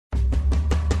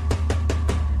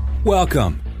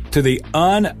Welcome to the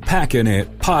Unpacking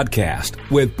It podcast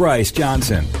with Bryce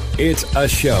Johnson. It's a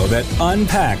show that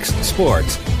unpacks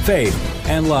sports, faith,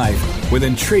 and life with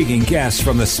intriguing guests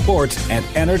from the sports and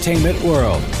entertainment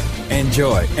world.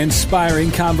 Enjoy inspiring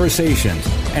conversations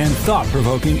and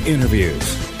thought-provoking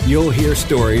interviews. You'll hear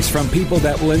stories from people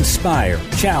that will inspire,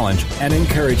 challenge, and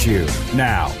encourage you.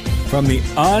 Now, from the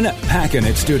Unpacking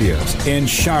It studios in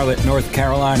Charlotte, North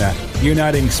Carolina,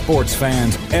 uniting sports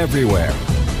fans everywhere,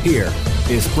 here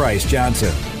is Bryce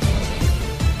Johnson.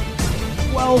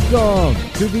 Welcome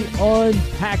to the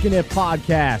Unpacking It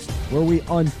podcast, where we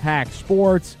unpack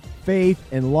sports, faith,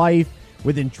 and life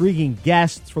with intriguing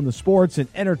guests from the sports and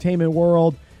entertainment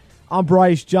world. I'm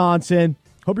Bryce Johnson.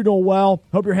 Hope you're doing well.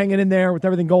 Hope you're hanging in there with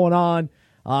everything going on.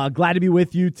 Glad to be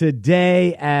with you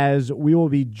today as we will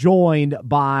be joined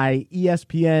by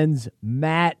ESPN's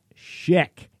Matt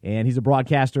Schick. And he's a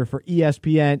broadcaster for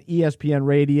ESPN, ESPN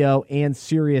Radio, and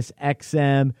Sirius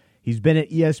XM. He's been at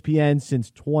ESPN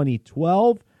since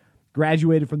 2012,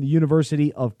 graduated from the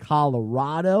University of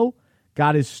Colorado,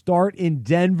 got his start in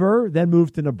Denver, then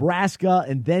moved to Nebraska,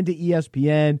 and then to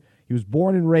ESPN. He was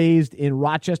born and raised in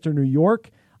Rochester, New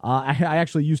York. I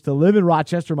actually used to live in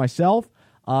Rochester myself.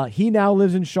 He now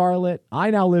lives in Charlotte. I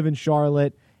now live in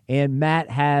Charlotte. And Matt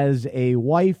has a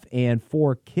wife and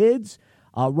 4 kids.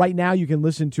 Right now, you can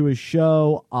listen to his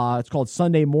show. It's called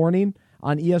Sunday Morning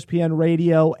on ESPN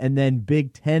Radio, and then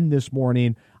Big Ten this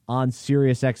morning on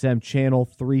Sirius XM Channel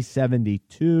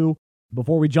 372.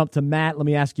 Before we jump to Matt, let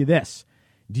me ask you this.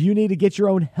 Do you need to get your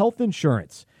own health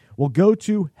insurance? Well, go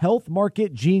to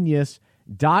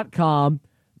healthmarketgenius.com.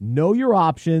 Know your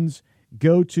options.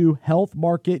 Go to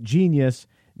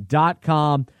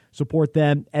healthmarketgenius.com. Support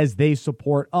them as they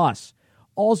support us.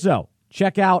 Also,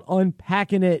 check out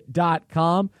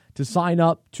unpackingit.com to sign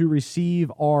up to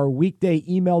receive our weekday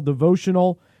email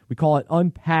devotional. We call it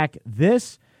Unpack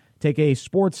This. Take a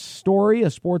sports story, a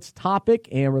sports topic,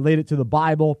 and relate it to the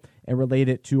Bible and relate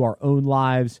it to our own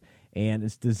lives. And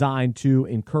it's designed to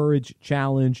encourage,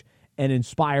 challenge, and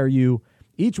inspire you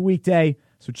each weekday.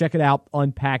 So check it out,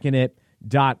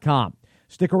 unpackingit.com.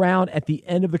 Stick around at the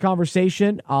end of the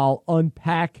conversation. I'll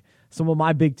unpack some of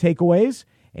my big takeaways.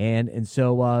 And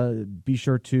so be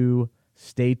sure to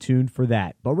stay tuned for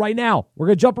that. But right now, we're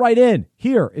going to jump right in.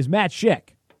 Here is Matt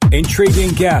Schick.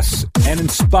 Intriguing guests and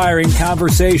inspiring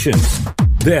conversations.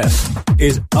 This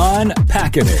is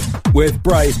Unpacking It with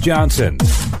Bryce Johnson.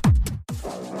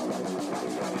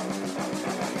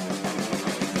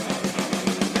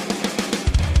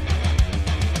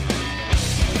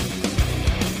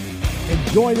 And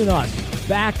joining us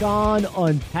back on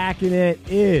Unpacking It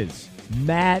is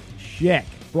Matt Schick,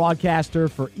 broadcaster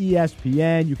for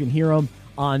ESPN. You can hear him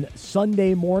on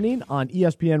Sunday morning on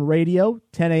ESPN Radio,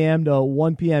 10 a.m. to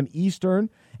 1 p.m. Eastern.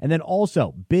 And then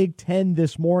also Big Ten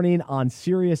this morning on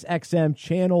Sirius XM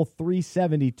Channel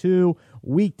 372,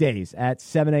 weekdays at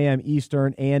 7 a.m.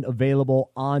 Eastern and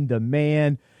available on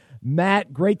demand.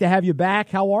 Matt, great to have you back.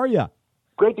 How are you?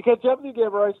 Great to catch up with you again,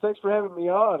 Bryce. Thanks for having me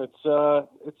on.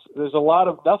 There's a lot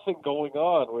of nothing going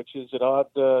on, which is an odd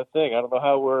thing. I don't know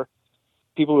how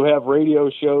people who have radio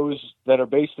shows that are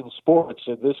based in sports,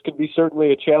 and this can be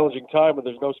certainly a challenging time when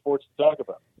there's no sports to talk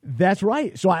about. That's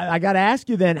right. So I got to ask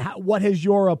you then, what has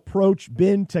your approach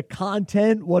been to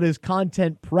content? What has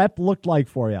content prep looked like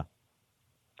for you?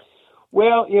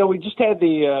 Well, we just had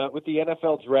with the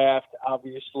NFL draft,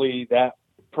 obviously that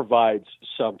provides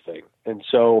something. And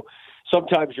so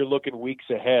sometimes you're looking weeks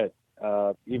ahead.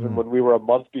 Even when we were a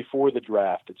month before the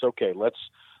draft, it's okay. Let's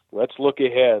look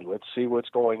ahead. Let's see what's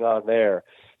going on there.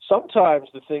 Sometimes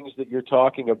the things that you're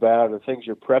talking about, the things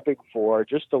you're prepping for, are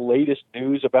just the latest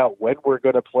news about when we're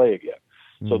going to play again.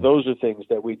 So those are things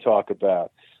that we talk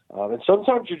about. And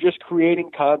sometimes you're just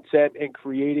creating content and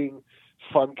creating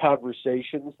fun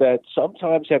conversations that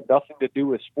sometimes have nothing to do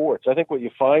with sports. I think what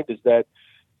you find is that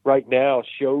right now,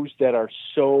 shows that are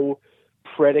so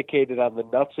predicated on the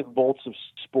nuts and bolts of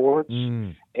sports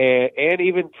and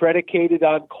even predicated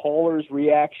on callers'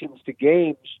 reactions to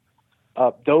games,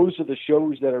 those are the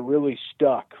shows that are really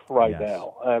stuck right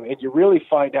now. And you really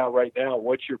find out right now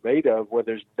what you're made of. Where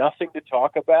there's nothing to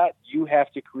talk about, you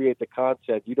have to create the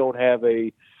content. You don't have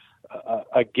a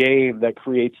game that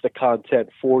creates the content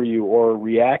for you, or a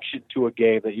reaction to a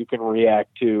game that you can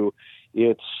react to.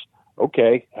 It's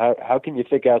okay, how can you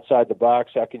think outside the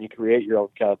box? How can you create your own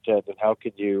content? And how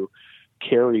can you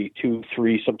carry 2,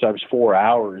 3, sometimes 4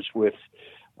 hours with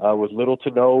little to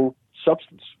no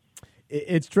substance?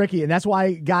 It's tricky, and that's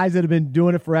why guys that have been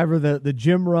doing it forever, the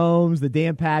Jim Romes, the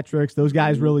Dan Patricks, those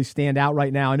guys really stand out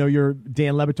right now. I know you're a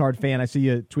Dan Le Batard fan. I see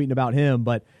you tweeting about him,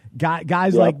 but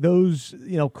Guys like those,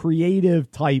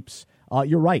 creative types.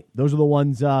 You're right. Those are the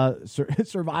ones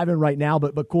surviving right now.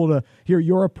 But cool to hear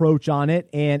your approach on it.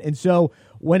 And so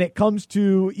when it comes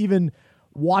to even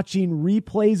watching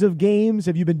replays of games,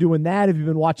 have you been doing that? Have you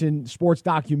been watching sports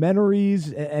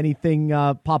documentaries? Anything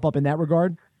pop up in that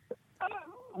regard?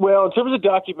 Well, in terms of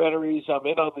documentaries, I'm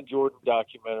in on the Jordan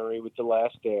documentary with The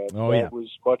Last Dance. That was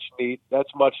much needed. That's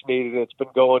much needed. It's been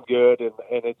going good, and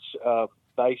it's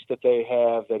nice that they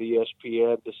have that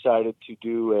ESPN decided to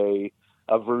do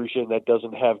a version that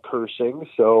doesn't have cursing.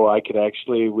 So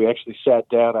we actually sat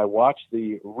down. I watched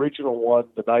the original one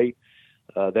the night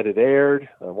that it aired.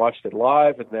 I watched it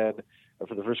live, and then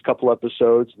for the first couple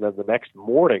episodes, and then the next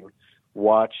morning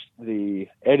watched the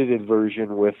edited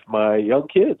version with my young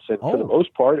kids, and for the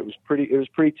most part, it was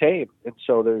pretty tame. And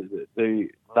so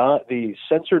the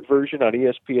censored version on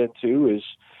ESPN2 it's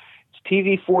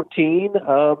TV 14,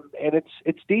 and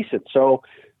it's decent. So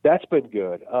that's been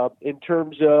good. In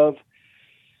terms of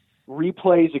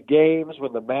replays of games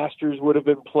when the Masters would have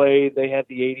been played, they had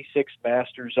the '86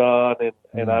 Masters on,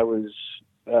 and I was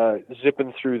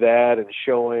zipping through that and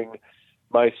showing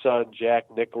my son, Jack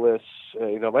Nicklaus.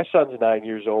 My son's 9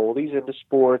 years old. He's into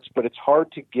sports, but it's hard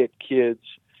to get kids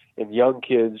and young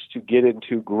kids to get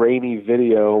into grainy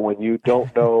video when you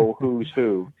don't know who's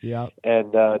who. Yeah.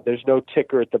 And there's no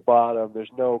ticker at the bottom.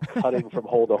 There's no cutting from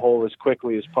hole to hole as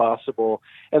quickly as possible.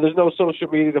 And there's no social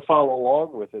media to follow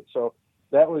along with it. So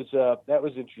that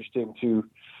was interesting to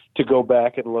go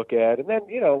back and look at. And then,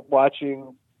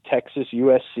 watching Texas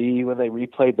USC when they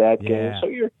replayed that game. So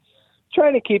you're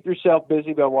trying to keep yourself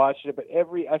busy by watching it, but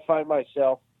I find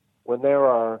myself when there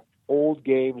are old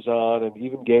games on and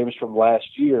even games from last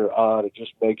year on, it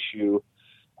just makes you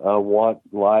want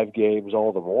live games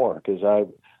all the more, because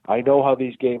I know how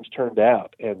these games turned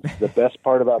out, and the best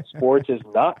part about sports is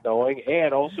not knowing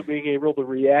and also being able to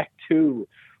react to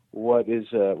what is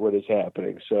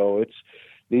happening. So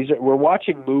we're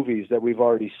watching movies that we've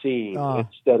already seen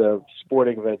instead of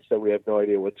sporting events that we have no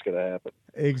idea what's going to happen.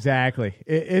 Exactly.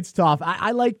 It's tough.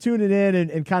 I like tuning in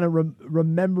and kind of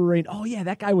remembering,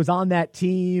 that guy was on that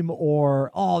team,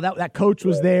 or, that coach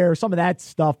was there, some of that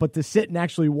stuff. But to sit and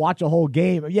actually watch a whole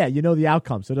game, the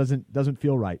outcome, so it doesn't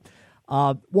feel right.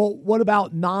 Well, what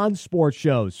about non-sports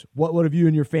shows? What have you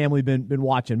and your family been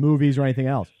watching, movies or anything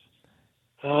else?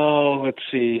 Oh, let's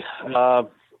see.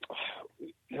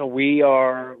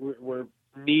 We're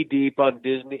knee deep on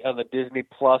the Disney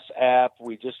Plus app.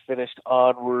 We just finished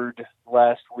Onward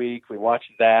last week. We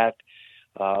watched that.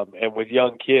 And with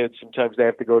young kids, sometimes they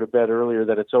have to go to bed earlier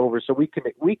than it's over. So we can,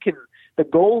 the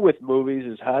goal with movies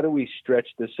is how do we stretch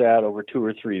this out over 2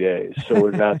 or 3 days? So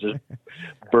we're not just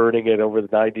burning it over the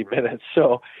 90 minutes.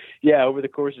 So over the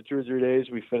course of 2 or 3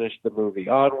 days, we finished the movie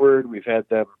Onward. We've had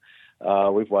them.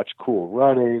 We've watched Cool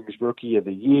Runnings, Rookie of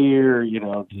the Year,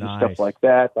 nice. Stuff like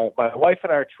that. My wife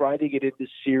and I are trying to get into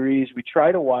series. We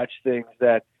try to watch things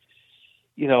that,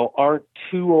 aren't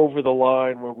too over the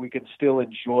line, where we can still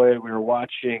enjoy it. We were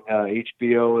watching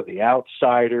HBO The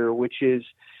Outsider, which is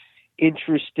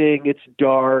interesting. It's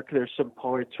dark. There's some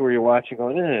points where you're watching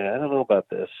going, I don't know about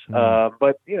this.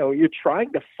 But, you're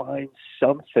trying to find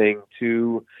something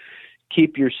to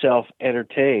keep yourself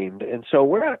entertained. And so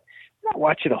we're not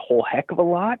watching a whole heck of a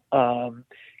lot,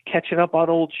 catching up on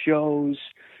old shows,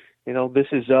 This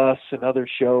Is Us and other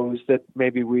shows that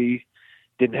maybe we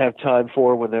didn't have time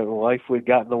for when the life would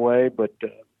got in the way. But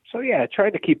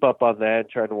trying to keep up on that,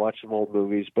 trying to watch some old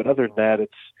movies. But other than that,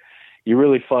 you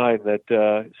really find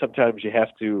that sometimes you have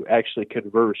to actually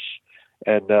converse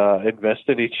and invest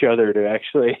in each other to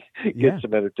actually get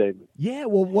some entertainment. Yeah,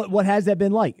 well, what has that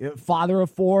been like? Father of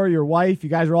 4, your wife, you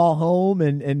guys are all home,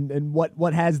 and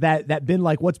what has that been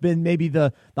like? What's been maybe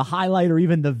the highlight or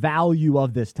even the value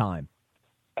of this time?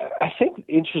 I think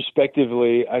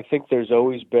introspectively, there's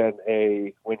always been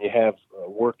when you have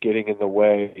work getting in the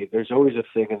way, there's always a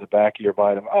thing in the back of your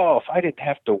mind of, if I didn't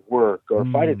have to work, or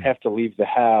if I didn't have to leave the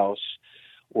house,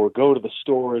 or go to the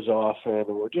store as often,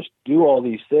 or just do all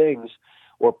these things,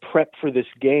 or prep for this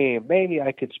game, maybe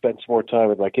I could spend some more time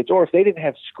with my kids. Or if they didn't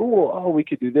have school, we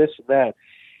could do this and that.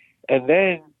 And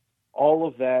then all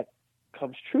of that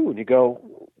comes true, and you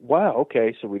go, wow,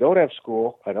 okay, so we don't have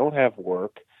school, I don't have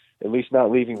work, at least not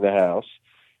leaving the house.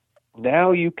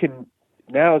 Now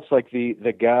it's like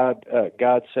the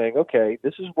God saying, okay,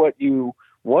 this is what you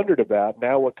wondered about.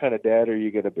 Now what kind of dad are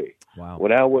you going to be? Wow.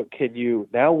 Well,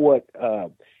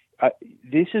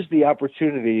 this is the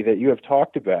opportunity that you have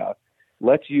talked about.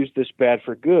 Let's use this bad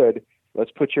for good. Let's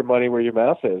put your money where your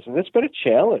mouth is. And it's been a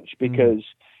challenge because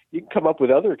you can come up with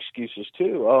other excuses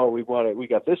too. We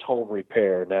got this home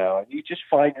repair now. And you just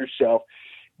find yourself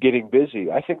getting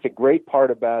busy. I think the great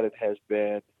part about it has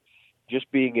been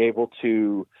just being able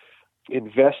to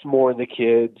invest more in the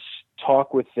kids,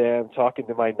 talk with them, talking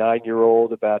to my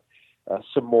 9-year-old about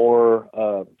some more,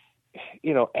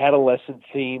 adolescent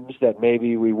themes that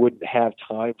maybe we wouldn't have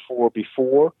time for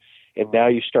before. And now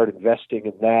you start investing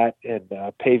in that and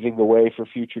paving the way for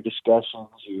future discussions.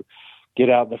 You get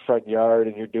out in the front yard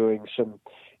and you're doing some,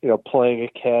 playing a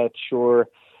catch or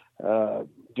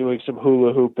doing some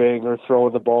hula hooping or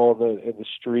throwing the ball in the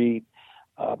street.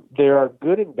 There are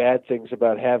good and bad things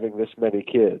about having this many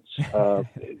kids.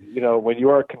 When you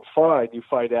are confined, you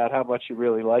find out how much you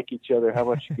really like each other, how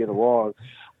much you get along.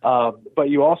 But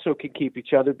you also can keep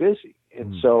each other busy.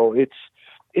 And so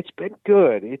it's been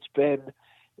good. It's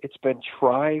been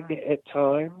trying at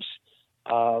times.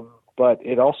 But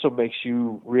it also makes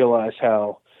you realize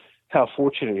how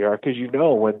fortunate you are, because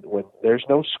when there's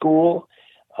no school,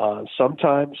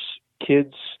 sometimes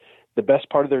kids, the best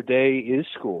part of their day is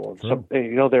school.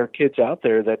 And there are kids out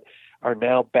there that are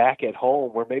now back at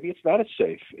home where maybe it's not as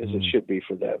safe as it should be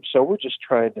for them. So we're just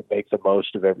trying to make the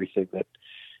most of everything that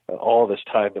all this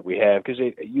time that we have, because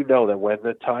that when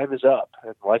the time is up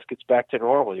and life gets back to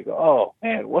normal, you go, oh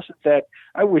man,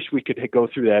 I wish we could go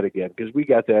through that again, because we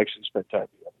got to actually spend time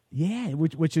together. Yeah,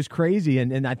 which is crazy,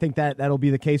 and I think that'll be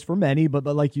the case for many. But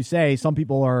like you say, some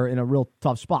people are in a real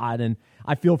tough spot, and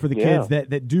I feel for the kids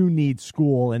that do need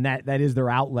school, and that is their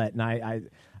outlet, and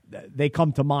they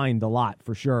come to mind a lot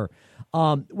for sure.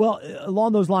 Well,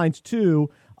 along those lines too,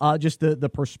 just the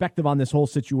perspective on this whole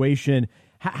situation.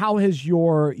 How has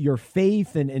your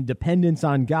faith and dependence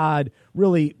on God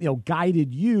really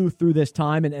guided you through this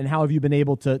time, and how have you been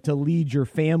able to lead your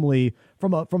family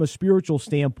from a spiritual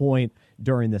standpoint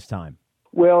during this time?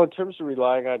 Well, in terms of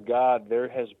relying on God, there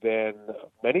has been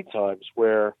many times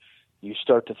where you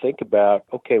start to think about,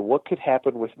 okay, what could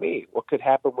happen with me? What could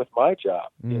happen with my job?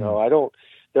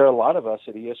 There are a lot of us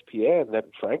at ESPN that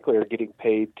frankly are getting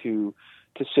paid to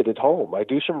sit at home. I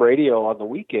do some radio on the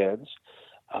weekends.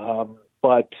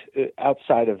 But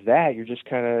outside of that, you're just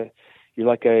you're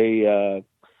like an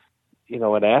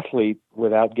athlete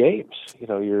without games.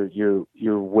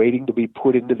 You're waiting to be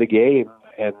put into the game,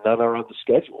 and none are on the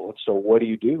schedule. And so what do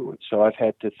you do? And so I've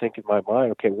had to think in my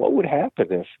mind, okay, what would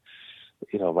happen if,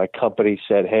 my company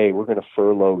said, hey, we're going to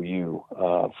furlough you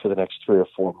for the next 3 or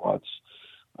 4 months.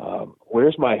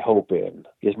 Where's my hope in?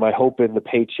 Is my hope in the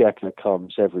paycheck that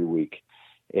comes every week?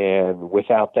 And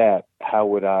without that, how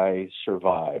would I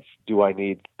survive? Do I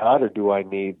need God, or do I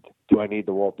need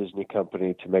the Walt Disney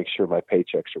Company to make sure my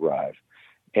paychecks arrive?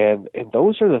 And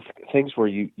those are the things where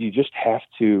you just have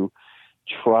to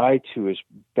try to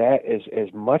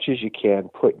as much as you can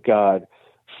put God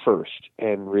first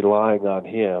and relying on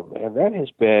Him. And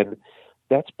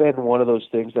that's been one of those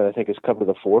things that I think has come to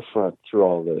the forefront through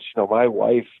all of this. My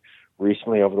wife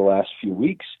recently, over the last few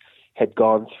weeks, had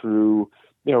gone through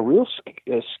real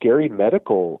scary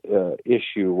medical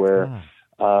issue where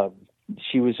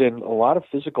she was in a lot of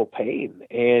physical pain,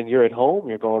 and you're at home,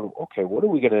 you're going, okay, what are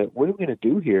we gonna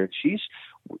do here? And she's,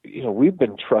 we've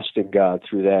been trusting God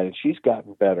through that, and she's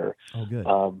gotten better. Oh,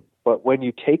 good. But when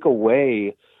you take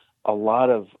away a lot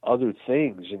of other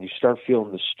things and you start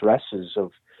feeling the stresses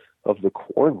of the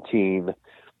quarantine,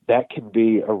 that can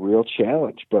be a real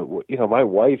challenge. But my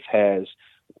wife has,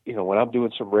 when I'm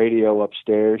doing some radio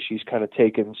upstairs, she's kind of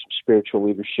taken some spiritual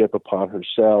leadership upon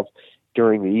herself.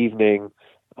 During the evening,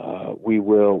 we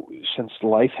will, since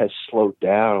life has slowed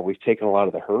down, we've taken a lot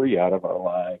of the hurry out of our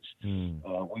lives.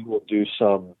 We will do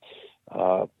some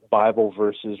Bible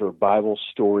verses or Bible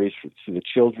stories through the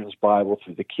children's Bible,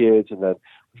 through the kids, and then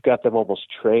we've got them almost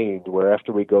trained where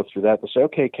after we go through that, they'll say,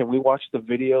 okay, can we watch the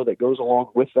video that goes along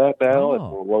with that now? And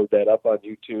we'll load that up on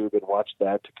YouTube and watch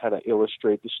that to kind of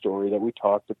illustrate the story that we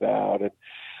talked about. And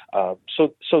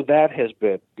so that has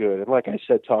been good. And like I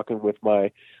said, talking with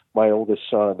my oldest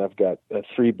son, I've got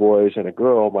 3 boys and a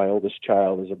girl. My oldest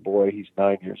child is a boy. He's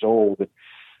 9 years old. And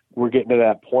we're getting to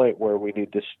that point where we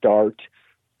need to start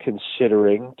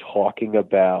considering talking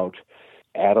about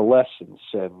adolescence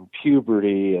and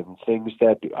puberty and things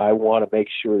that I want to make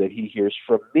sure that he hears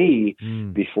from me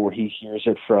before he hears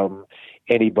it from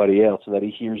anybody else, and that he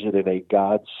hears it in a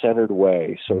God-centered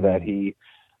way, so that he,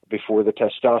 before the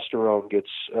testosterone gets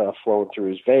flowing through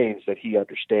his veins, that he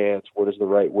understands what is the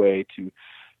right way to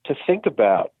think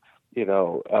about,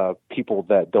 people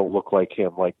that don't look like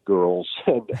him, like girls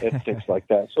and things like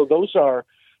that. So those are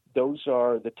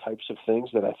the types of things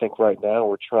that I think right now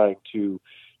we're trying to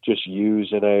just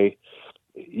use in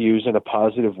a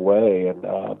positive way. And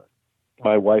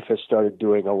my wife has started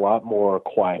doing a lot more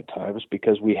quiet times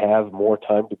because we have more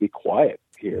time to be quiet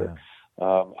here.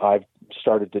 I've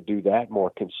started to do that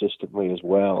more consistently as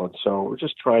well. And so we're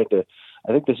just trying to,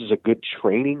 I think this is a good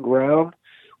training ground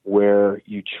where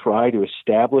you try to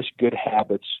establish good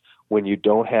habits when you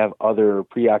don't have other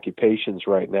preoccupations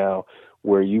right now,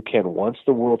 where you can, once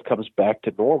the world comes back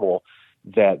to normal,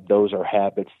 that those are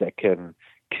habits that can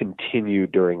continue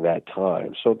during that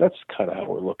time. So that's kind of how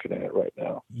we're looking at it right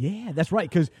now. Yeah, that's right,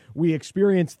 because we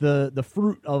experience the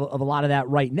fruit of a lot of that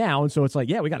right now, and so it's like,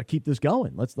 yeah, we got to keep this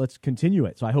going. Let's continue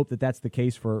it. So I hope that that's the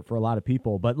case for a lot of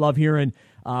people. But love hearing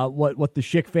what the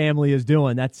Schick family is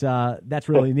doing. That's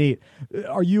really neat.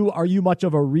 Are you much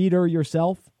of a reader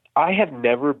yourself? I have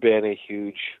never been a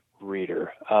huge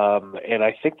reader, and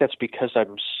I think that's because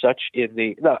I'm such in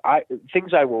the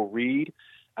things I will read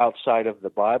outside of the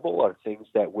Bible are things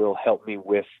that will help me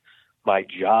with my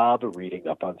job, reading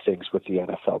up on things with the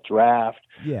NFL draft,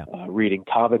 reading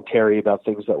commentary about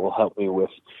things that will help me with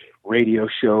radio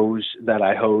shows that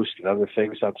I host and other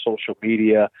things on social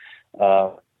media.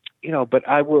 But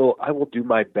I will do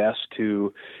my best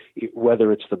to,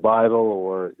 whether it's the Bible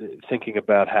or thinking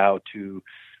about how to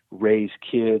raise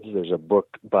kids. There's a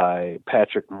book by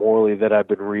Patrick Morley that I've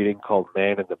been reading called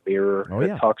Man in the Mirror.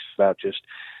 It talks about just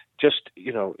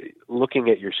looking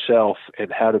at yourself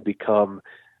and how to become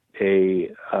the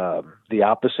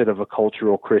opposite of a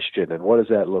cultural Christian, and what does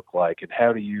that look like, and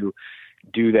how do you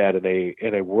do that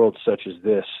in a world such as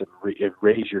this, and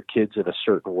raise your kids in a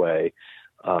certain way.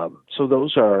 So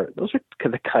those are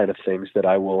the kind of things that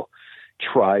I will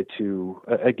try to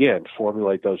again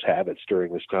formulate those habits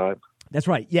during this time. That's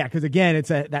right. Yeah, because again, it's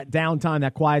that downtime,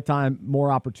 that quiet time,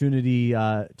 more opportunity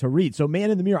to read. So,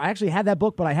 Man in the Mirror, I actually have that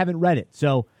book, but I haven't read it.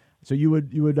 So you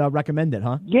would recommend it,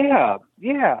 huh? Yeah,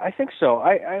 I think so.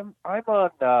 I'm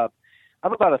about a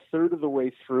third of the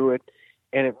way through it,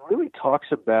 and it really talks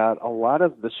about a lot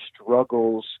of the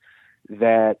struggles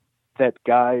that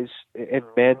guys and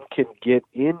men can get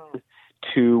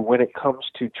into when it comes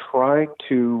to trying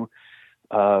to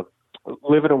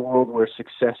live in a world where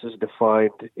success is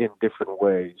defined in different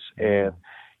ways, and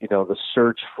the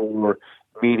search for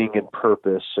meaning and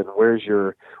purpose, and where's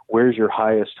your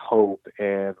highest hope,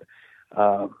 and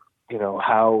how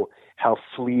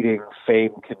fleeting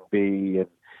fame can be, and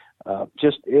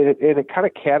it kind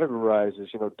of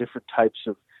categorizes different types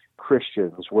of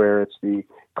Christians, where it's the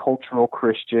cultural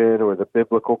Christian or the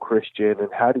biblical Christian, and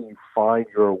how do you find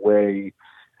your way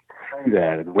through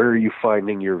that, and where are you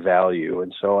finding your value?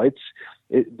 And so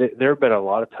there have been a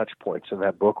lot of touch points in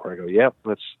that book where I go,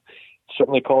 that's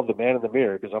certainly called The Man in the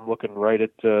Mirror, because I'm looking right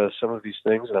at some of these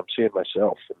things and I'm seeing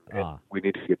myself, and we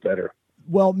need to get better.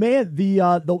 Well, man, the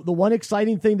one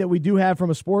exciting thing that we do have from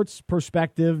a sports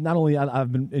perspective, not only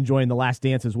I've been enjoying The Last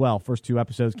Dance as well, first two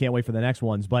episodes, can't wait for the next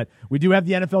ones, but we do have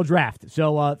the NFL draft.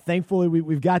 So thankfully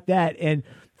we've got that. And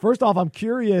first off, I'm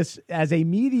curious, as a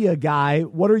media guy,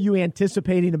 what are you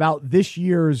anticipating about this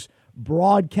year's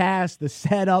broadcast, the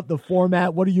setup, the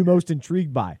format? What are you most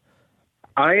intrigued by?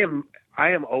 I am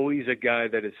always a guy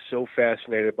that is so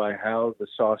fascinated by how the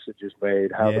sausage is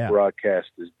made, how the broadcast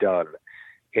is done.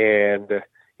 And,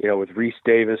 with Reese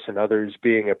Davis and others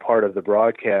being a part of the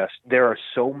broadcast, there are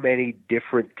so many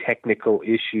different technical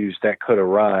issues that could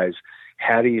arise.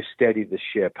 How do you steady the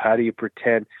ship? How do you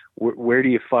pretend? Where do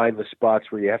you find the spots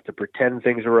where you have to pretend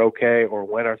things are okay, or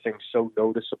when are things so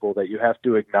noticeable that you have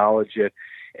to acknowledge it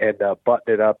and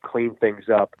button it up, clean things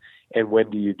up? And when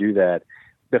do you do that?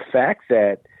 The fact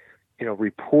that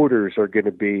reporters are going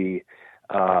to be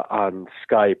on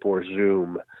Skype or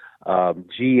Zoom,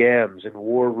 GMs and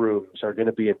war rooms are going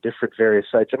to be in different various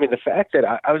sites. I mean, the fact that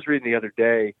I was reading the other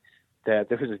day that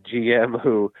there was a GM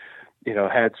who,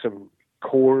 had some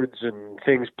cords and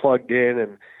things plugged in,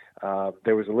 and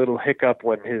there was a little hiccup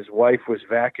when his wife was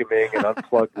vacuuming and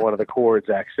unplugged one of the cords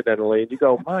accidentally. And you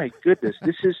go, my goodness,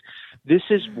 this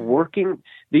is working.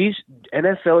 These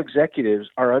NFL executives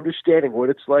are understanding what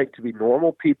it's like to be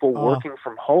normal people working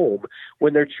from home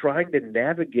when they're trying to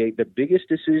navigate the biggest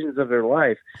decisions of their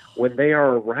life when they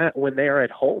are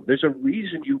at home. There's a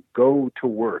reason you go to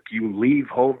work. You leave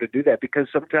home to do that, because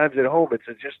sometimes at home it's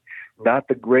just not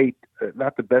the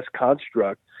best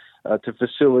construct to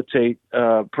facilitate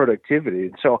productivity.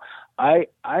 And so I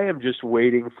am just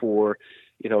waiting for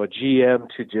a GM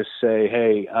to just say,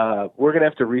 hey, we're going to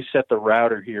have to reset the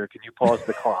router here. Can you pause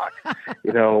the clock?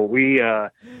 The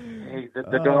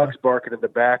dog's barking in the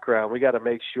background. We got to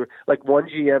make sure. Like one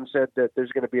GM said that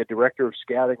there's going to be a director of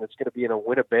scouting that's going to be in a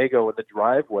Winnebago in the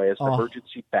driveway as an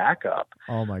emergency backup.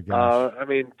 Oh my gosh.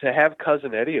 To have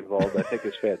Cousin Eddie involved, I think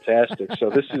is fantastic. So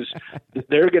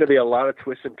there are going to be a lot of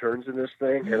twists and turns in this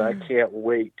thing, and I can't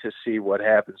wait to see what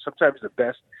happens. Sometimes the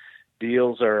best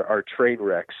deals are train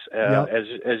wrecks Yep.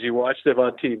 as you watch them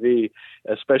on TV,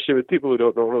 especially with people who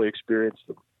don't really experience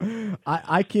them.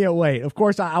 I can't wait. Of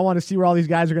course, I want to see where all these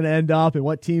guys are going to end up and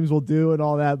what teams will do and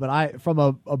all that. But from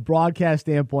a broadcast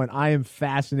standpoint, I am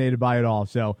fascinated by it all.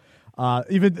 So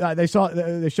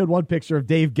they showed one picture of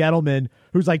Dave Gettleman,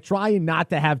 who's like trying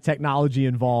not to have technology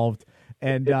involved.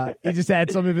 And he just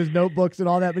had some of his notebooks and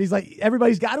all that. But he's like,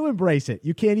 everybody's got to embrace it.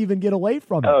 You can't even get away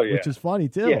from it, which is funny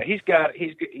too. Yeah, Dave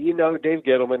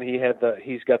Gettleman.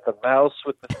 He's got the mouse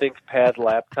with the ThinkPad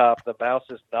laptop. The mouse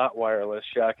is not wireless,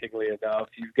 shockingly enough.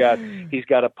 He's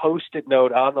got a Post-it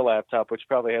note on the laptop, which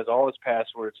probably has all his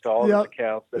passwords to all his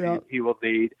accounts that he will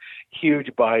need.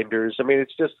 Huge binders. I mean,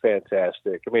 it's just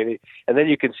fantastic. I mean, and then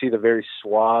you can see the very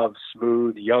suave,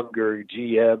 smooth, younger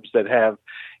GMs that have,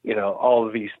 all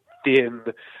of these thin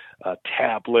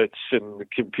tablets and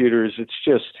computers.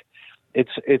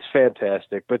 It's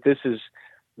fantastic. But this is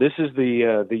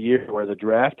the year where the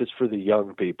draft is for the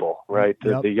young people, right?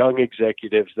 The young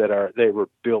executives they were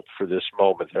built for this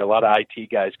moment. There are a lot of IT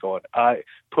guys going,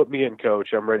 put me in, coach.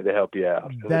 I'm ready to help you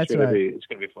out. That's right. It's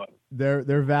going to be fun.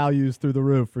 Their values through the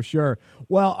roof for sure.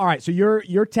 Well, all right. So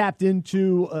you're tapped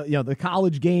into the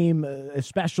college game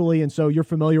especially, and so you're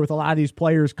familiar with a lot of these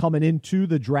players coming into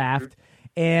the draft.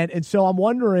 And so I'm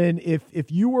wondering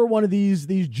if you were one of these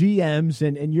GMs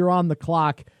and you're on the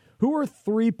clock, who are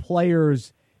 3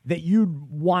 players that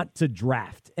you'd want to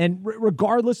draft? And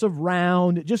regardless of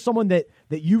round, just someone that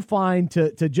you find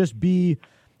to just be,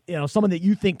 someone that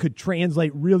you think could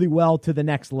translate really well to the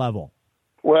next level.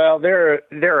 Well, there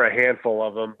are a handful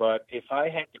of them, but if I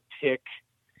had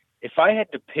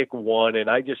to pick one, and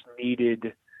I just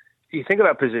needed, you think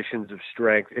about positions of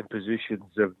strength and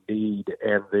positions of need,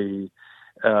 and the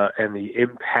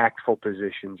impactful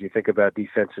positions. You think about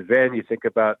defensive end, you think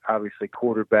about obviously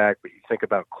quarterback, but you think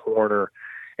about corner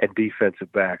and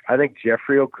defensive back. I think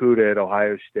Jeffrey Okudah at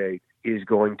Ohio State is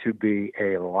going to be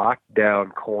a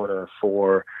lockdown corner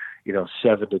for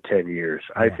 7 to 10 years.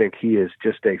 I think he is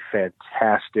just a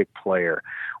fantastic player.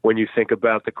 When you think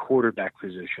about the quarterback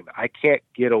position, I can't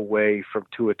get away from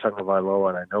Tua Tagovailoa,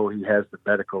 and I know he has the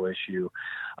medical issue,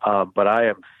 but I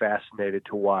am fascinated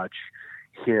to watch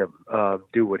him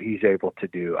do what he's able to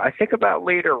do. I think about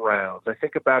later rounds. I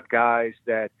think about guys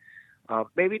that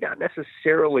maybe not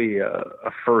necessarily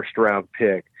a first-round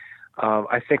pick.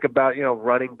 I think about,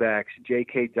 running backs.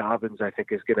 J.K. Dobbins, I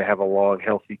think, is going to have a long,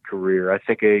 healthy career. I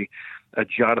think a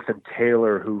Jonathan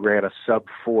Taylor, who ran a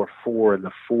sub-4.4 in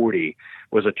the 40,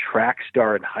 was a track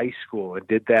star in high school and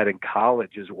did that in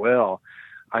college as well.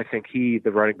 I think the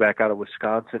running back out of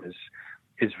Wisconsin,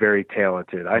 is very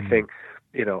talented. I think,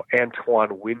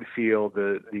 Antoine Winfield,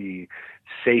 the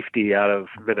safety out of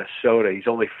Minnesota, he's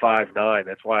only 5'9".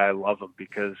 That's why I love him,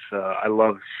 because I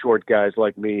love short guys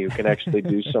like me who can actually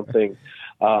do something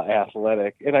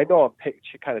athletic. And I know I'm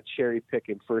kind of cherry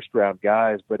picking first round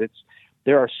guys, but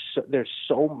there's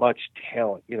so much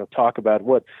talent. Talk about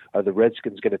what are the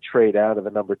Redskins going to trade out of the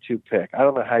number 2 pick. I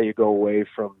don't know how you go away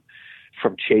from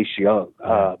Chase Young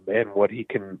and what he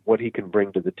can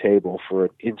bring to the table for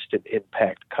an instant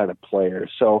impact kind of player.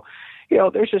 So,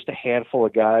 there's just a handful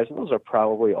of guys, and those are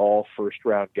probably all first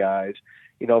round guys.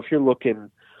 If you're looking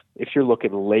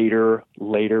later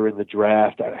in the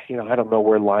draft, I don't know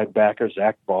where linebacker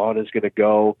Zach Bond is going to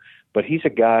go, but he's a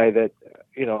guy that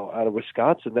out of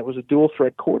Wisconsin that was a dual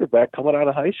threat quarterback coming out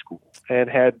of high school and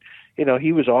had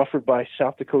he was offered by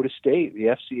South Dakota State,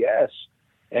 the FCS,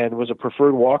 and was a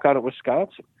preferred walk-on at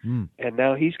Wisconsin. And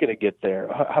now he's going to get there.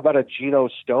 How about a Geno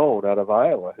Stone out of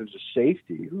Iowa, who's a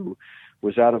safety, who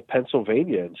was out of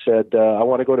Pennsylvania and said, I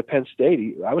want to go to Penn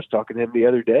State. I was talking to him the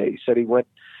other day. He said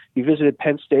he visited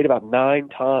Penn State about 9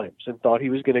 times and thought he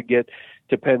was going to get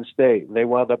to Penn State, and they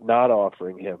wound up not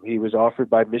offering him. He was offered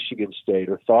by Michigan State,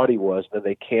 or thought he was, and then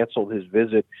they canceled his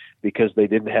visit because they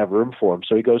didn't have room for him.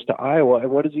 So he goes to Iowa, and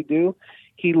what does he do?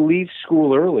 He leaves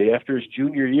school early after his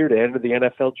junior year to enter the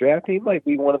NFL draft. He might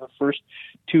be one of the first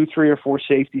 2, 3, or 4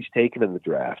 safeties taken in the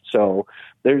draft. So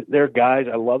they're guys.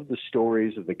 I love the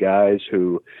stories of the guys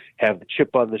who have the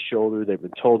chip on the shoulder. They've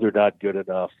been told they're not good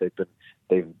enough.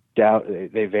 They've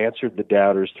answered the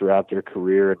doubters throughout their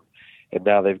career, and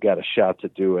now they've got a shot to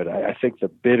do it. I think the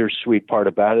bittersweet part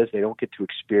about it is they don't get to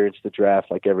experience the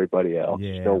draft like everybody else.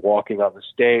 Yeah. Walking on the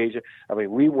stage. I mean,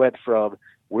 we went from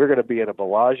we're going to be in a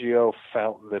Bellagio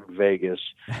fountain in Vegas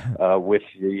with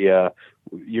you're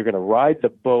going to ride the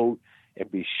boat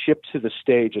and be shipped to the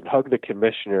stage and hug the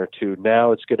commissioner, to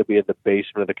now it's going to be in the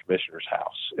basement of the commissioner's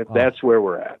house. And that's where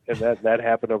we're at. And that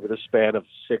happened over the span of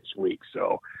 6 weeks.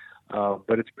 So,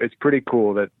 but it's pretty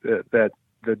cool that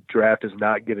the draft is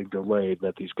not getting delayed,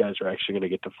 that these guys are actually going to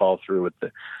get to follow through with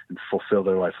and fulfill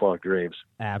their lifelong dreams.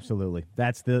 Absolutely.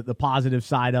 That's the positive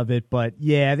side of it. But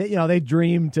yeah, they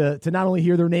dream to not only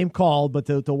hear their name called, but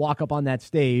to walk up on that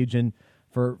stage. And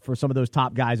for some of those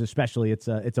top guys, especially, it's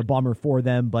a bummer for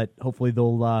them, but hopefully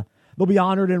they'll be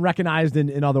honored and recognized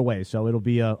in other ways. So it'll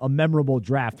be a memorable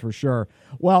draft for sure.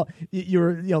 Well,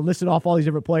 you're listing off all these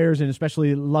different players, and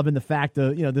especially loving the fact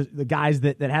of the guys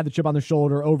that had the chip on their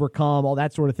shoulder, overcome, all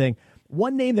that sort of thing.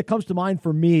 One name that comes to mind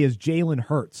for me is Jalen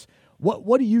Hurts.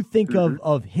 What do you think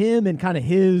of him and kind of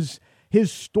his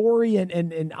story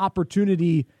and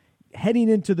opportunity heading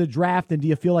into the draft? And do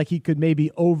you feel like he could maybe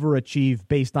overachieve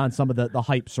based on some of the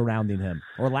hype surrounding him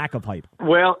or lack of hype?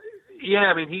 Well, yeah,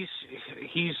 I mean,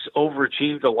 he's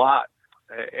overachieved a lot,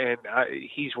 and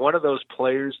he's one of those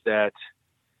players that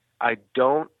I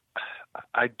don't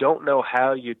know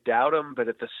how you doubt him, but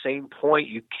at the same point,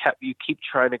 you keep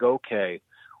trying to go, okay,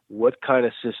 what kind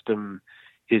of system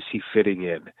is he fitting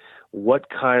in? What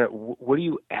are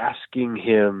you asking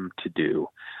him to do?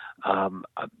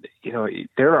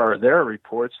 There are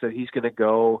reports that he's going to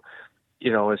go,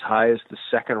 as high as the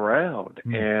second round,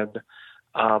 and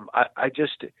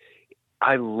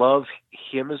I love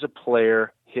him as a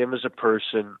player, him as a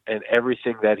person, and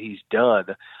everything that he's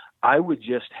done. I would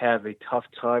just have a tough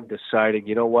time deciding,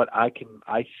 I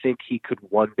think he could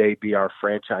one day be our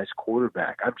franchise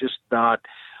quarterback. I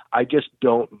just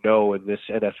don't know in this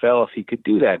NFL if he could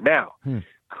do that. Now,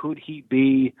 could he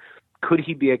be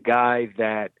a guy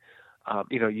that,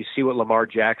 you see what Lamar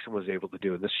Jackson was able to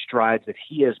do and the strides that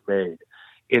he has made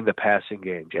in the passing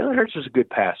game. Jalen Hurts is a good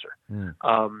passer.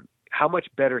 How much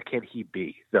better can he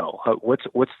be, though? What's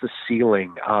the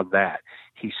ceiling on that?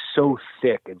 He's so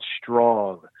thick and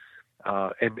strong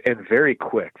and very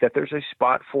quick that there's a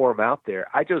spot for him out there.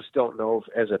 I just don't know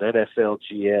as an NFL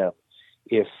GM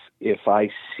if I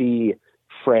see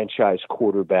franchise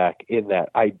quarterback in that.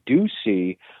 I do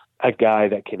see a guy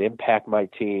that can impact my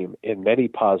team in many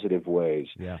positive ways.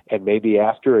 Yeah. And maybe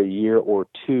after a year or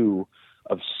two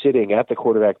of sitting at the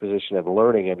quarterback position and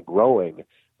learning and growing,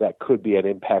 that could be an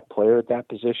impact player at that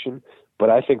position. But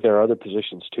I think there are other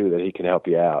positions, too, that he can help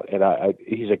you out. And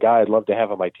he's a guy I'd love to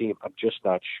have on my team. I'm just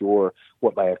not sure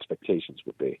what my expectations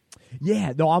would be.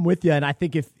 Yeah, no, I'm with you. And I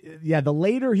think the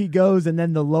later he goes and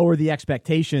then the lower the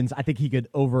expectations, I think he could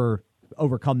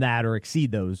overcome that or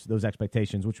exceed those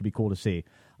expectations, which would be cool to see.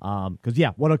 Because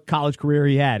what a college career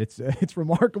he had. It's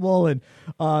remarkable, and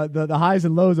the highs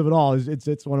and lows of it all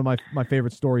it's one of my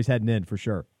favorite stories heading in for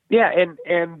sure. Yeah,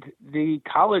 and the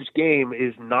college game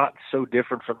is not so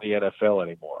different from the NFL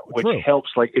anymore, which helps.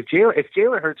 Like if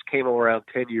Jalen Hurts came around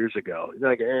 10 years ago, you're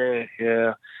like,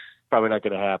 probably not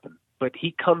going to happen. But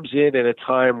he comes in at a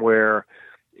time where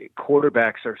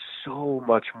quarterbacks are so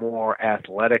much more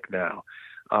athletic now.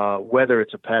 Whether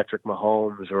it's a Patrick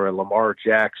Mahomes or a Lamar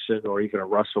Jackson or even a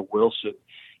Russell Wilson,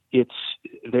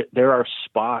 there are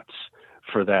spots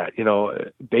for that.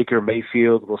 Baker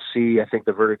Mayfield, we'll see. I think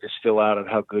the verdict is still out on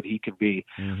how good he can be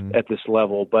at this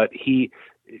level. But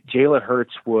Jalen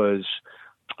Hurts was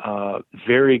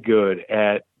very good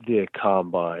at the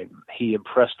combine. He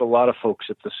impressed a lot of folks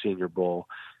at the Senior Bowl.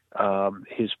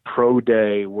 His pro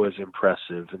day was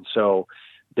impressive. And so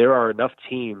there are enough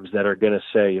teams that are going to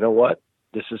say, you know what?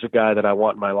 This is a guy that I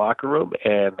want in my locker room,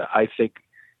 and I think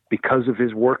because of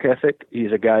his work ethic,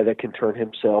 he's a guy that can turn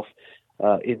himself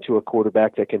into a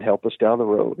quarterback that can help us down the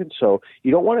road. And so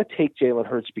you don't want to take Jalen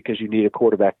Hurts because you need a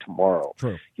quarterback tomorrow.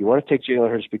 True. You want to take Jalen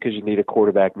Hurts because you need a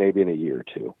quarterback maybe in a year or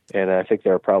two. And I think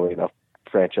there are probably enough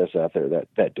franchises out there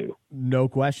that do. No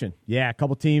question. Yeah, a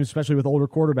couple teams, especially with older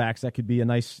quarterbacks, that could be a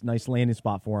nice landing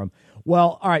spot for them.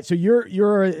 Well, all right, so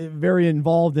you're very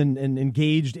involved and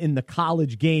engaged in the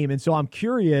college game, and so I'm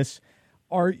curious,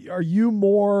 are you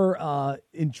more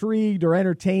intrigued or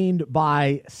entertained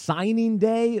by signing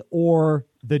day or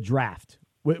the draft?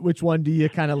 Which one do you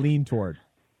kind of lean toward?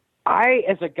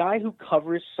 As a guy who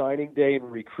covers signing day and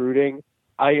recruiting,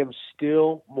 I am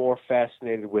still more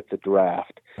fascinated with the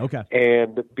draft. Okay.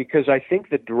 And because I think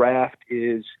the draft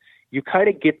is, you kind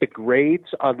of get the grades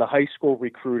on the high school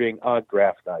recruiting on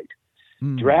draft night.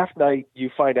 Draft night,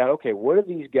 you find out, okay, what are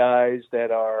these guys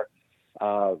that are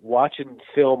watching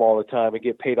film all the time and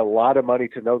get paid a lot of money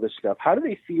to know this stuff? How do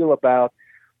they feel about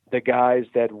the guys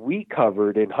that we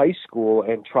covered in high school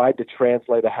and tried to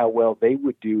translate to how well they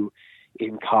would do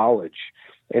in college?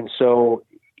 And so,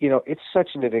 it's such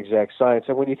an inexact science.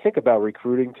 And when you think about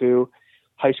recruiting too,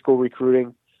 high school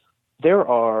recruiting, there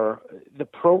are the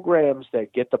programs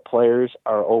that get the players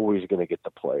are always going to get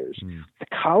the players. The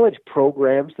college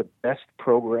programs, the best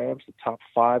programs, the top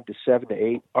 5 to 7 to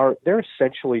 8 they're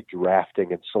essentially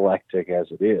drafting and selecting as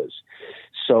it is.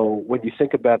 So when you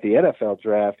think about the NFL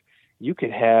draft, you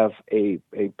could have a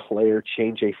player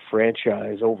change a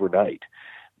franchise overnight.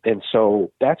 And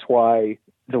so that's why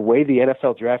the way the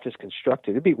NFL draft is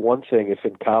constructed, it'd be one thing if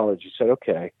in college you said,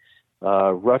 okay,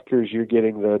 Rutgers, you're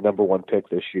getting the number 1 pick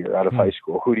this year out of high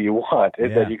school. Who do you want?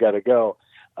 And then you got to go.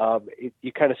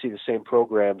 You kind of see the same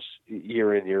programs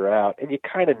year in, year out, and you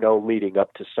kind of know leading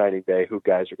up to signing day who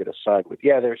guys are going to sign with.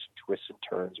 Yeah, there's some twists and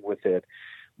turns with it.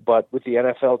 But with the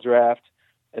NFL draft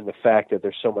and the fact that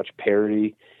there's so much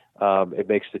parity, it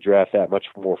makes the draft that much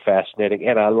more fascinating.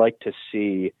 And I like to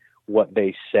see what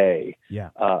they say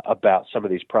about some of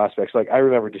these prospects. Like I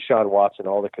remember Deshaun Watson,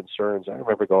 all the concerns. I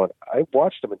remember going, I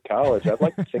watched him in college. I'd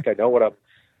like to think I know what I'm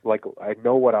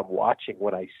watching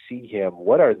when I see him.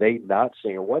 What are they not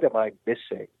seeing? Or what am I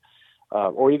missing?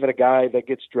 Or even a guy that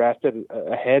gets drafted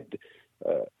ahead,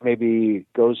 maybe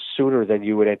goes sooner than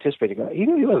you would anticipate. You go, he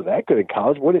wasn't that good in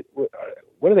college. What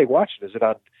are they watching? Is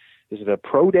it a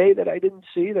pro day that I didn't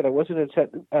see, that I wasn't in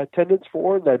attendance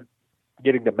for? And then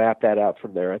getting to map that out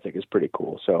from there, I think, is pretty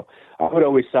cool. So I would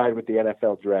always side with the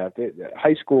NFL draft.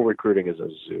 High school recruiting is a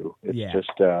zoo. It's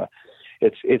just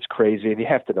it's crazy, and you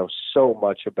have to know so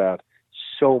much about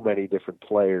so many different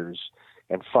players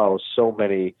and follow so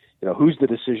many. Who's the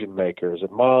decision maker? Is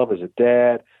it mom? Is it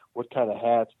dad? What kind of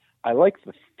hats? I like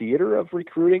the theater of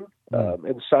recruiting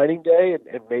and signing day,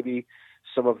 and maybe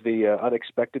some of the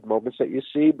unexpected moments that you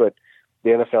see, but the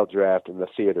NFL draft and the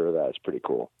theater of that is pretty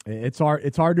cool. It's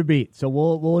hard to beat. So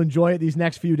we'll enjoy it these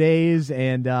next few days,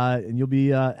 and you'll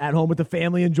be at home with the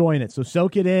family enjoying it. So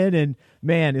soak it in, and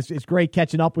man, it's great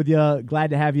catching up with you. Glad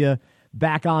to have you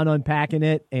back on Unpacking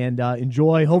It, and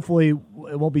enjoy. Hopefully,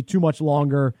 it won't be too much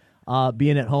longer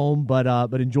being at home, but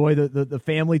enjoy the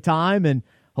family time, and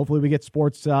hopefully we get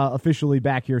sports officially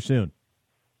back here soon.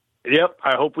 Yep,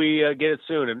 I hope we get it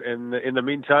soon. And in the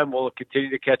meantime, we'll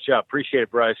continue to catch up. Appreciate it,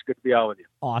 Bryce. Good to be on with you.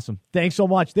 Awesome. Thanks so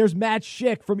much. There's Matt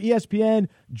Schick from ESPN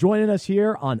joining us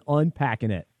here on Unpacking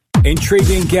It.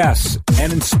 Intriguing guests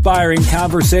and inspiring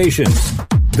conversations.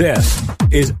 This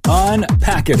is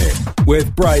Unpacking It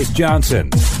with Bryce Johnson.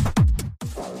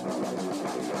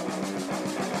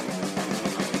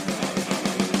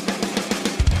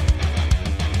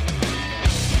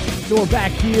 So we're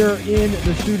back here in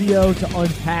the studio to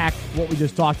unpack what we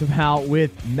just talked about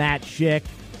with Matt Schick.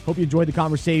 Hope you enjoyed the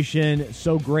conversation.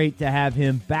 So great to have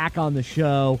him back on the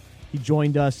show. He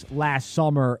joined us last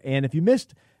summer. And if you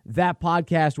missed that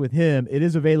podcast with him, it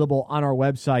is available on our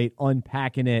website,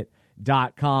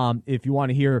 unpackingit.com. If you want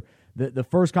to hear the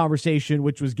first conversation,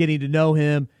 which was getting to know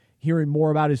him, hearing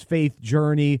more about his faith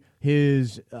journey,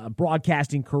 his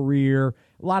broadcasting career,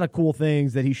 a lot of cool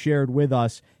things that he shared with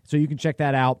us. So you can check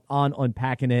that out on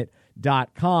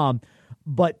unpackingit.com.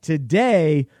 But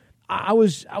today, I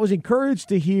was encouraged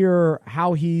to hear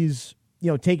how he's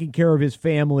taking care of his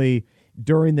family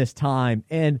during this time.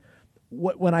 And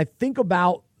when I think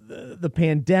about the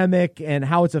pandemic and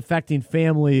how it's affecting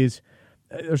families,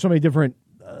 there's so many different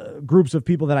groups of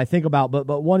people that I think about,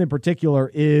 but one in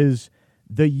particular is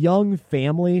the young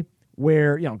family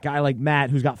where, a guy like Matt,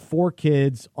 who's got 4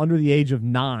 kids under the age of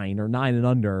 9 or 9 and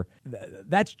under,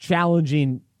 that's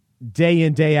challenging day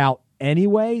in, day out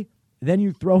anyway. Then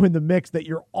you throw in the mix that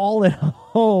you're all at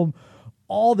home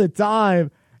all the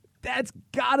time. That's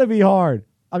got to be hard.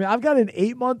 I mean, I've got an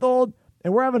 8-month-old,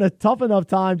 and we're having a tough enough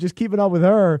time just keeping up with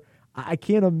her. I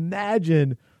can't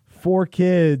imagine 4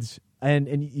 kids,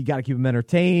 and you got to keep them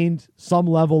entertained, some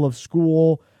level of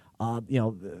school,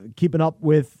 keeping up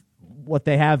with what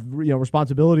they have,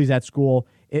 responsibilities at school.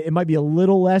 It might be a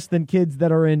little less than kids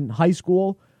that are in high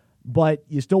school, but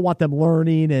you still want them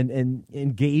learning and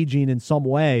engaging in some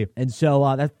way. And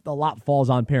so that a lot falls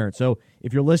on parents. So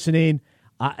if you're listening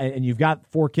and you've got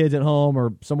 4 kids at home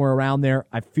or somewhere around there,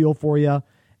 I feel for you.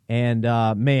 And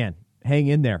man, hang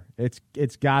in there.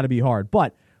 It's got to be hard.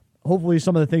 But hopefully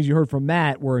some of the things you heard from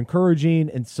Matt were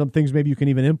encouraging, and some things maybe you can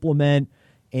even implement,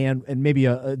 and maybe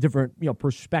a different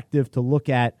perspective to look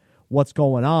at what's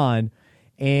going on.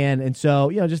 And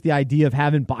so, just the idea of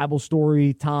having Bible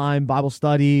story time, Bible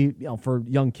study, for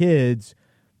young kids,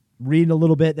 reading a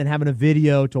little bit, then having a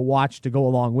video to watch to go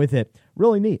along with it.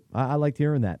 Really neat. I liked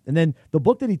hearing that. And then the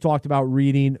book that he talked about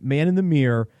reading, Man in the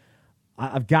Mirror,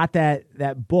 I've got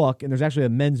that book, and there's actually a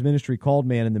men's ministry called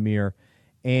Man in the Mirror.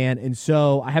 And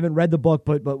so I haven't read the book,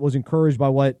 but was encouraged by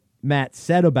what Matt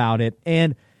said about it.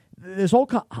 And this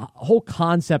whole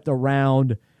concept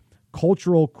around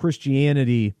cultural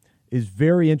Christianity is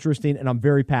very interesting, and I'm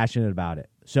very passionate about it.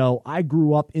 So I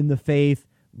grew up in the faith,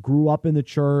 grew up in the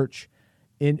church.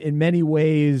 In many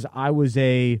ways, I was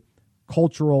a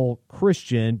cultural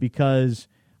Christian because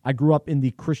I grew up in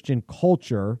the Christian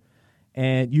culture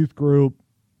and youth group,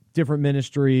 different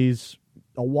ministries,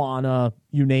 Awana,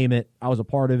 you name it. I was a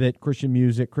part of it, Christian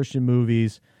music, Christian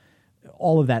movies,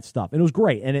 all of that stuff. And it was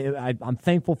great, and I'm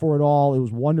thankful for it all. It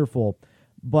was wonderful.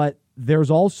 But there's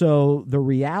also the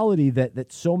reality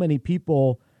that so many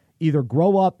people either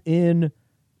grow up in,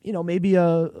 maybe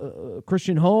a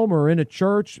Christian home or in a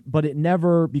church, but it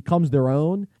never becomes their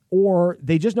own, or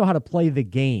they just know how to play the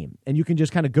game. And you can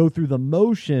just kind of go through the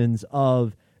motions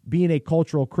of being a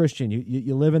cultural Christian.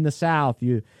 You live in the South,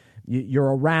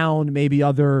 you're around maybe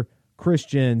other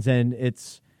Christians, and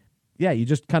you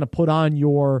just kind of put on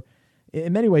your,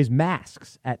 in many ways,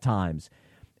 masks at times.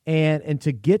 And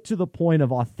to get to the point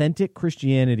of authentic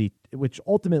Christianity, which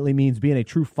ultimately means being a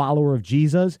true follower of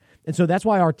Jesus. And so that's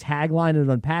why our tagline at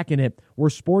Unpacking It,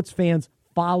 we're sports fans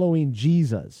following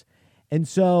Jesus. And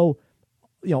so,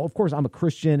 of course, I'm a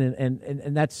Christian,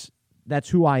 and that's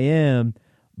who I am.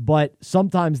 But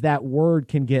sometimes that word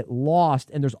can get lost,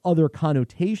 and there's other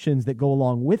connotations that go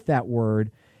along with that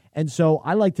word. And so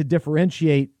I like to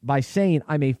differentiate by saying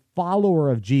I'm a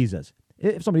follower of Jesus.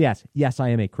 If somebody asks, yes, I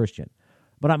am a Christian.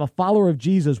 But I'm a follower of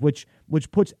Jesus, which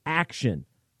puts action.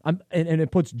 And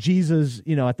it puts Jesus,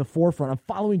 at the forefront. I'm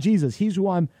following Jesus. He's who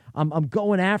I'm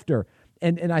going after.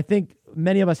 And I think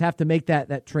many of us have to make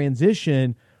that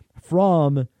transition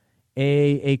from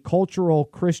a cultural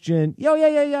Christian. No,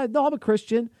 I'm a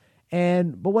Christian.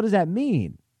 But what does that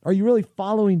mean? Are you really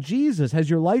following Jesus? Has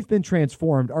your life been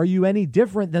transformed? Are you any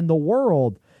different than the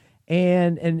world?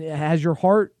 And has your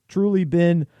heart truly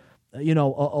been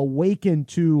awakened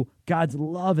to God's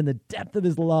love and the depth of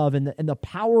his love and the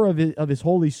power of his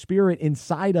Holy Spirit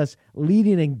inside us,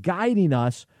 leading and guiding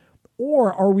us?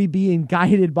 Or are we being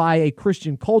guided by a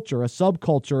Christian culture, a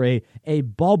subculture, a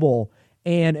bubble,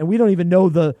 and we don't even know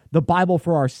the Bible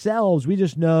for ourselves? We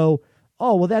just know,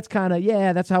 oh, well, that's kind of,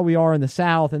 that's how we are in the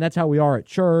South, and that's how we are at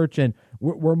church, and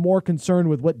we're more concerned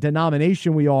with what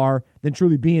denomination we are than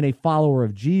truly being a follower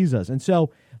of Jesus. And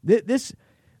so this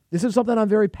is something I'm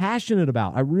very passionate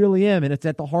about. I really am, and it's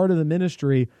at the heart of the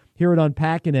ministry here at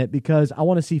Unpacking It, because I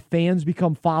want to see fans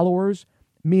become followers,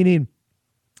 meaning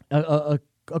a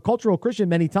cultural Christian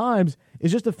many times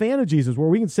is just a fan of Jesus, where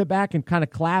we can sit back and kind of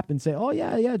clap and say, oh,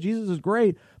 yeah, Jesus is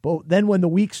great. But then when the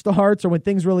week starts or when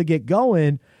things really get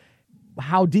going,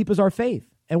 how deep is our faith?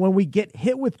 And when we get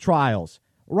hit with trials,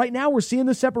 right now we're seeing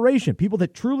the separation. People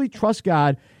that truly trust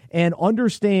God and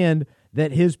understand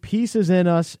that his peace is in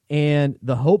us and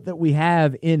the hope that we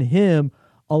have in him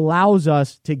allows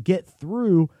us to get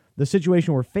through the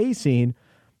situation we're facing.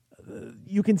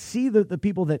 You can see the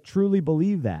people that truly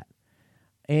believe that.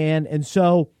 And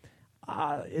so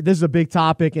this is a big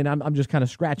topic, and I'm just kind of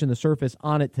scratching the surface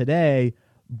on it today.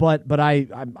 But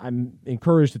I'm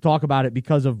encouraged to talk about it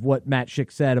because of what Matt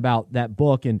Schick said about that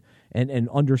book and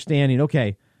understanding,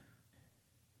 okay,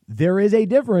 there is a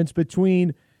difference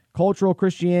between cultural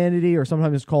Christianity, or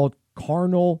sometimes it's called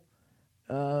carnal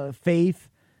faith,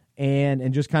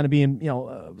 and just kind of being,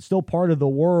 still part of the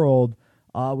world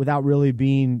without really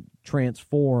being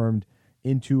transformed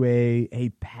into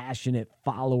a passionate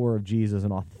follower of Jesus,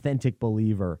 an authentic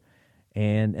believer.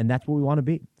 And that's what we want to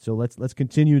be. So let's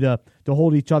continue to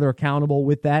hold each other accountable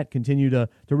with that, continue to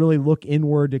really look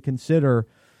inward to consider,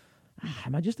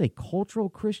 am I just a cultural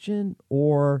Christian,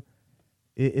 or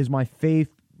is my faith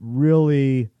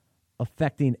really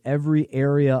affecting every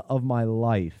area of my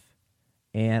life?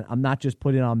 And I'm not just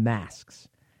putting on masks.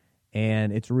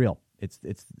 And it's real. It's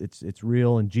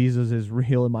real, and Jesus is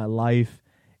real in my life,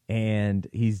 and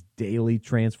he's daily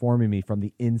transforming me from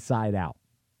the inside out.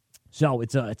 So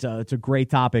it's a great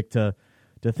topic to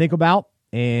think about,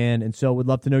 and so we'd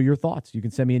love to know your thoughts. You can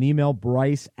send me an email,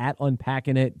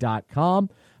 Bryce@unpackingit.com,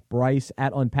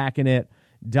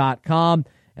 Bryce@unpackingit.com.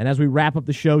 And as we wrap up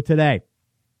the show today,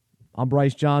 I'm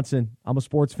Bryce Johnson. I'm a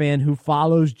sports fan who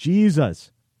follows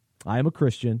Jesus. I am a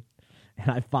Christian, and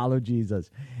I follow Jesus,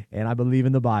 and I believe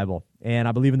in the Bible, and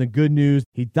I believe in the good news.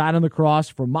 He died on the cross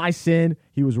for my sin.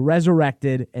 He was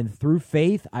resurrected, and through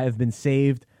faith, I have been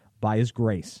saved by his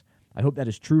grace. I hope that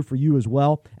is true for you as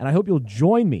well, and I hope you'll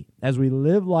join me as we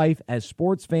live life as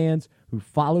sports fans who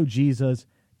follow Jesus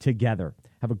together.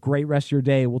 Have a great rest of your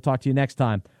day. We'll talk to you next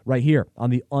time right here on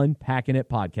the Unpacking It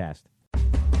podcast.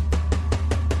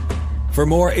 For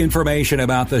more information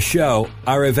about the show,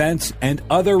 our events, and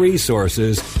other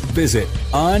resources, visit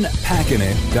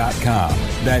unpackinit.com.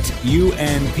 That's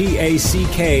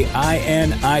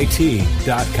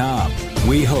unpackinit.com.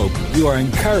 We hope you are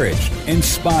encouraged,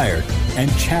 inspired,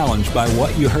 and challenged by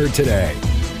what you heard today.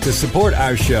 To support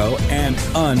our show and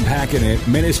Unpacking It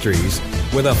Ministries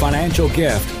with a financial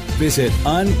gift, visit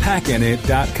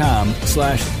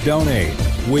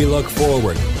unpackinit.com/donate. We look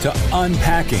forward to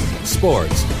unpacking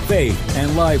sports, faith,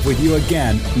 and life with you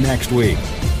again next week.